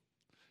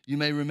 You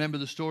may remember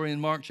the story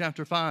in Mark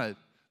chapter 5,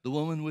 the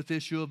woman with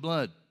issue of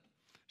blood.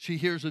 She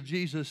hears of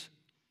Jesus,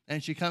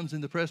 and she comes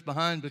in the press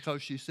behind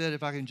because she said,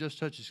 if I can just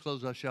touch his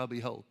clothes, I shall be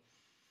whole.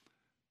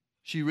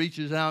 She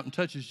reaches out and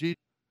touches Jesus,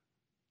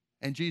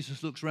 and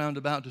Jesus looks round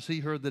about to see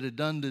her that had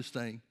done this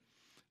thing.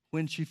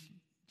 When she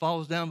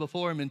falls down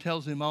before him and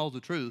tells him all the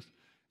truth,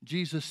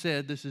 Jesus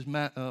said, this is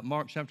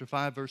Mark chapter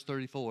 5, verse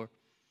 34,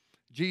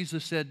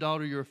 Jesus said,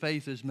 daughter, your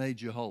faith has made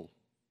you whole.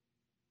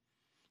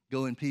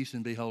 Go in peace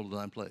and be whole of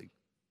thy plague.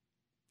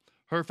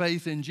 Her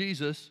faith in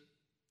Jesus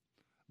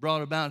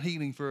brought about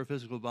healing for her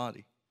physical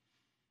body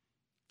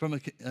from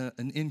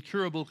an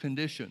incurable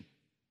condition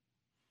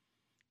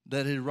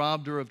that had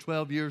robbed her of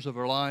 12 years of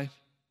her life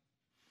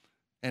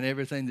and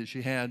everything that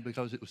she had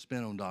because it was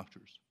spent on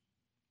doctors.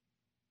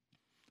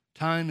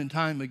 Time and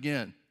time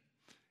again,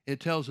 it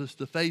tells us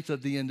the faith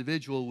of the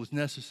individual was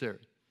necessary.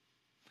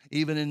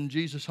 Even in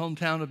Jesus'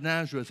 hometown of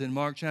Nazareth in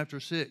Mark chapter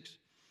 6,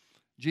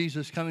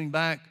 Jesus coming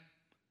back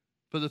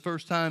for the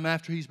first time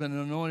after he's been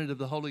anointed of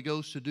the Holy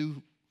Ghost to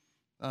do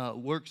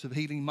works of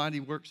healing, mighty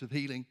works of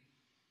healing,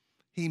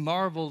 he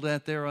marveled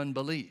at their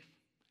unbelief.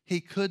 He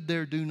could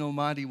there do no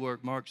mighty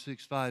work, Mark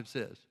 6:5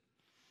 says.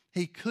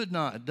 He could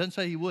not. It doesn't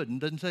say he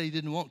wouldn't. It doesn't say he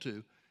didn't want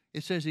to.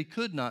 It says he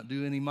could not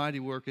do any mighty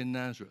work in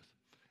Nazareth.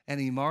 And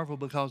he marveled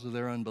because of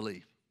their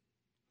unbelief.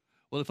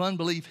 Well, if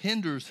unbelief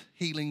hinders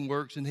healing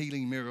works and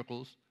healing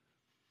miracles,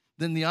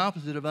 then the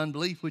opposite of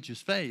unbelief, which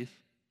is faith,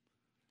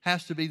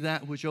 has to be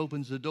that which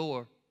opens the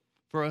door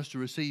for us to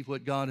receive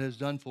what God has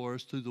done for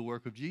us through the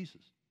work of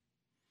Jesus.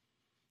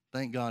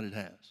 Thank God it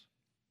has.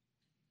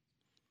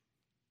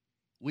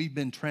 We've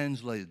been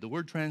translated. The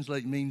word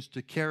translate means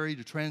to carry,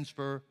 to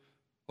transfer,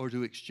 or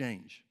to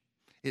exchange.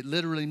 It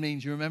literally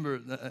means, you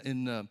remember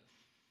in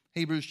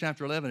Hebrews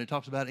chapter 11, it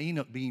talks about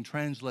Enoch being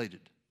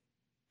translated.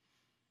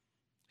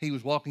 He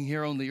was walking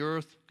here on the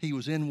earth. He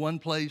was in one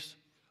place,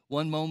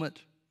 one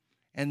moment,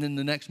 and then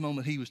the next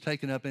moment he was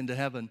taken up into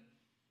heaven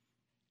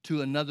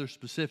to another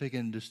specific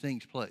and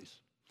distinct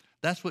place.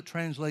 That's what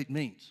translate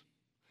means.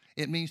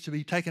 It means to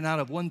be taken out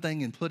of one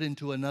thing and put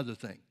into another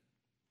thing.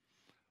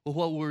 Well,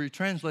 what were we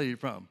translated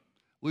from?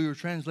 We were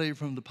translated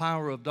from the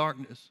power of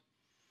darkness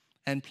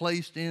and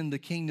placed in the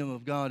kingdom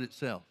of God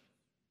itself,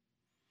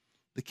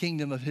 the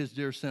kingdom of his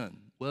dear Son.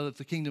 Well, if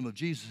the kingdom of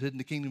Jesus isn't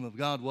the kingdom of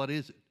God, what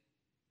is it?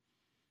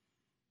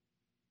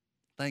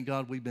 Thank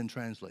God we've been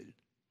translated.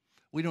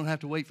 We don't have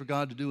to wait for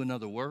God to do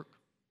another work.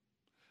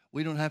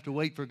 We don't have to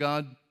wait for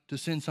God to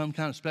send some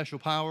kind of special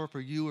power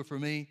for you or for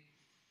me.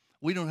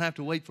 We don't have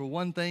to wait for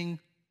one thing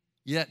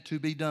yet to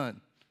be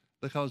done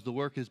because the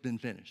work has been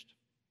finished.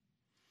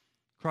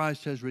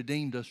 Christ has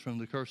redeemed us from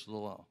the curse of the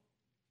law.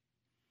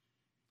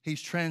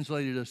 He's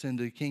translated us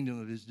into the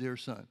kingdom of his dear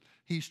Son.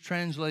 He's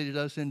translated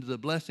us into the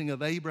blessing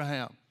of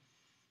Abraham,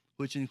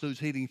 which includes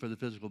healing for the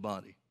physical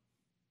body.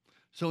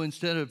 So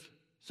instead of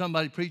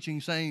somebody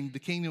preaching saying the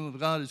kingdom of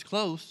God is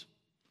close,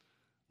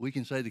 we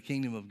can say the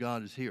kingdom of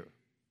God is here.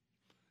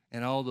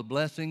 And all the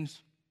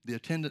blessings, the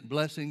attendant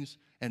blessings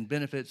and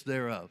benefits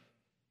thereof.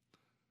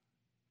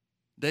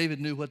 David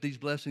knew what these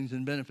blessings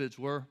and benefits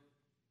were.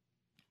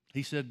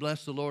 He said,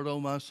 bless the Lord,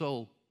 O my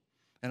soul,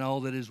 and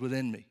all that is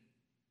within me.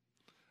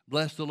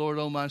 Bless the Lord,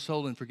 O my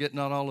soul, and forget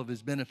not all of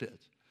his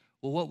benefits.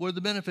 Well, what were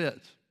the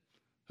benefits?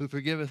 Who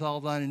forgiveth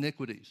all thine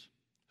iniquities,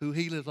 who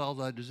healeth all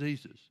thy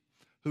diseases,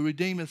 who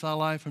redeemeth thy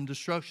life from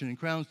destruction and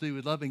crowns thee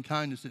with loving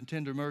kindness and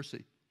tender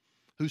mercy,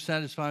 who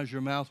satisfies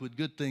your mouth with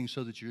good things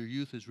so that your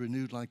youth is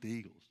renewed like the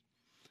eagles.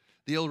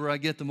 The older I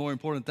get, the more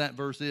important that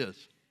verse is.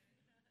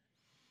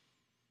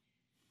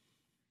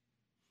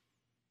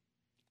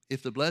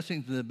 If the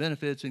blessings and the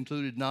benefits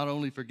included not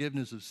only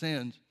forgiveness of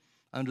sins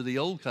under the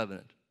old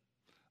covenant,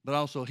 but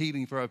also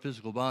healing for our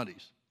physical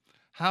bodies,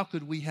 how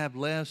could we have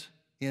less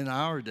in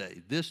our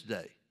day, this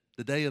day,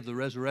 the day of the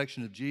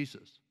resurrection of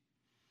Jesus,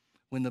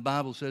 when the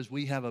Bible says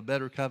we have a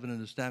better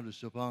covenant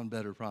established upon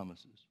better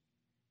promises?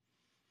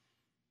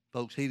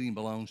 Folks, healing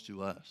belongs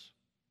to us.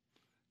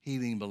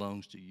 Healing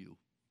belongs to you.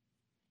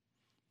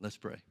 Let's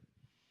pray.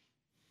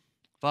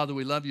 Father,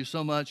 we love you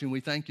so much, and we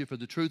thank you for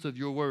the truth of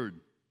your word.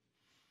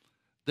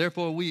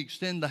 Therefore, we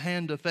extend the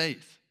hand of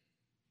faith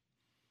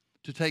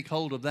to take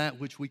hold of that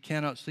which we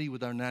cannot see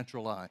with our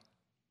natural eye.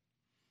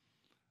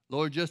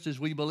 Lord, just as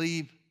we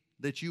believe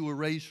that you were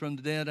raised from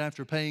the dead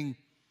after paying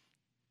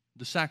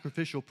the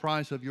sacrificial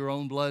price of your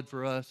own blood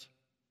for us,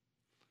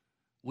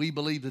 we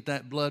believe that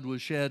that blood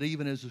was shed,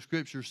 even as the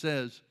Scripture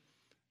says,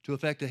 to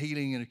effect a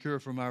healing and a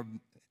cure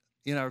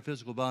in our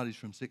physical bodies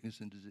from sickness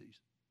and disease.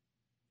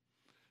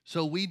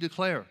 So we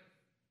declare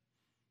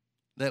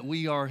that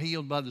we are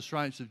healed by the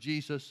stripes of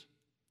Jesus.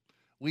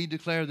 We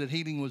declare that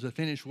healing was a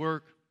finished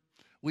work.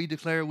 We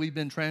declare we've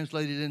been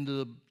translated into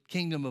the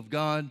kingdom of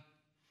God.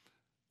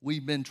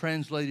 We've been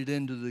translated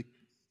into the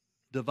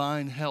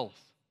divine health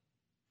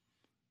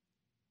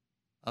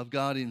of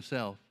God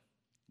himself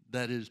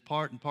that is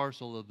part and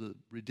parcel of the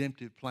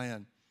redemptive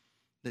plan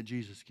that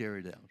Jesus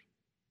carried out.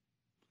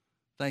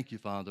 Thank you,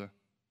 Father.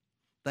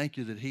 Thank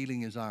you that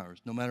healing is ours.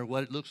 No matter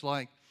what it looks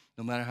like,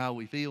 no matter how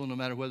we feel, no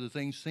matter whether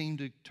things seem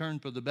to turn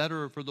for the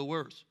better or for the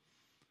worse,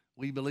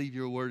 we believe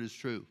your word is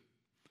true.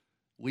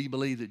 We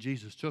believe that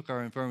Jesus took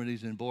our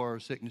infirmities and bore our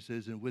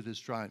sicknesses, and with his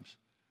stripes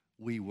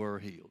we were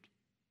healed.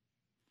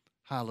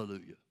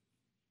 Hallelujah.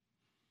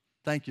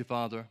 Thank you,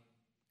 Father.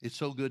 It's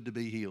so good to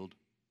be healed.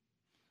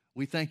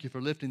 We thank you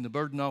for lifting the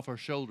burden off our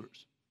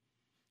shoulders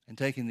and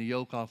taking the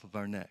yoke off of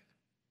our neck.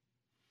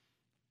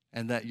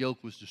 And that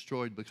yoke was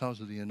destroyed because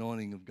of the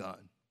anointing of God.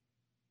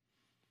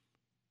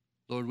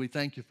 Lord, we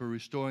thank you for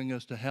restoring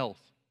us to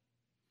health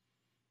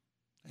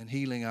and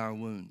healing our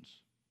wounds.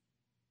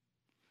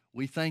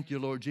 We thank you,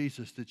 Lord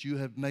Jesus, that you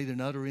have made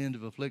an utter end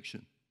of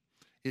affliction.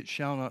 It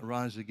shall not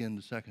rise again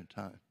the second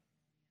time.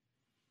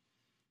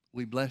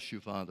 We bless you,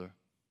 Father.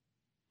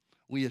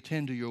 We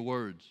attend to your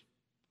words.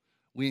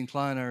 We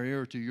incline our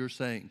ear to your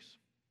sayings.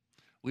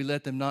 We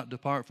let them not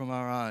depart from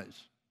our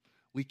eyes.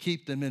 We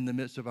keep them in the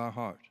midst of our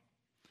heart.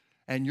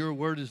 And your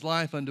word is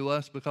life unto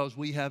us because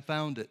we have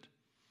found it,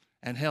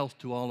 and health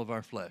to all of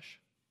our flesh.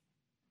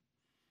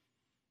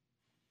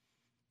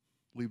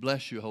 We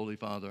bless you, Holy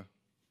Father.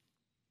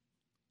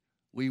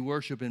 We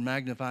worship and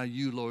magnify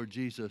you, Lord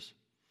Jesus,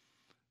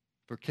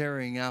 for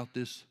carrying out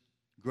this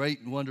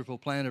great and wonderful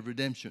plan of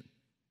redemption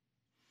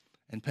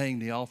and paying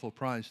the awful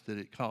price that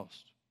it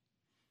cost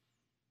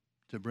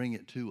to bring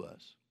it to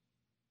us.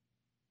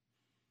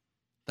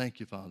 Thank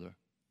you, Father,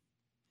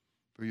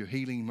 for your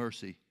healing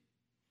mercy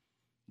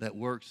that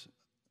works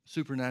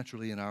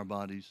supernaturally in our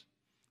bodies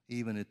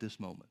even at this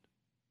moment.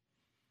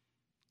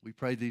 We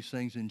pray these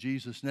things in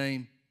Jesus'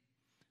 name,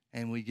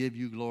 and we give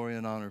you glory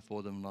and honor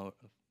for them,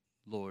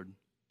 Lord.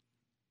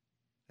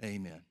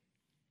 Amen.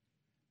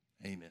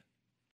 Amen.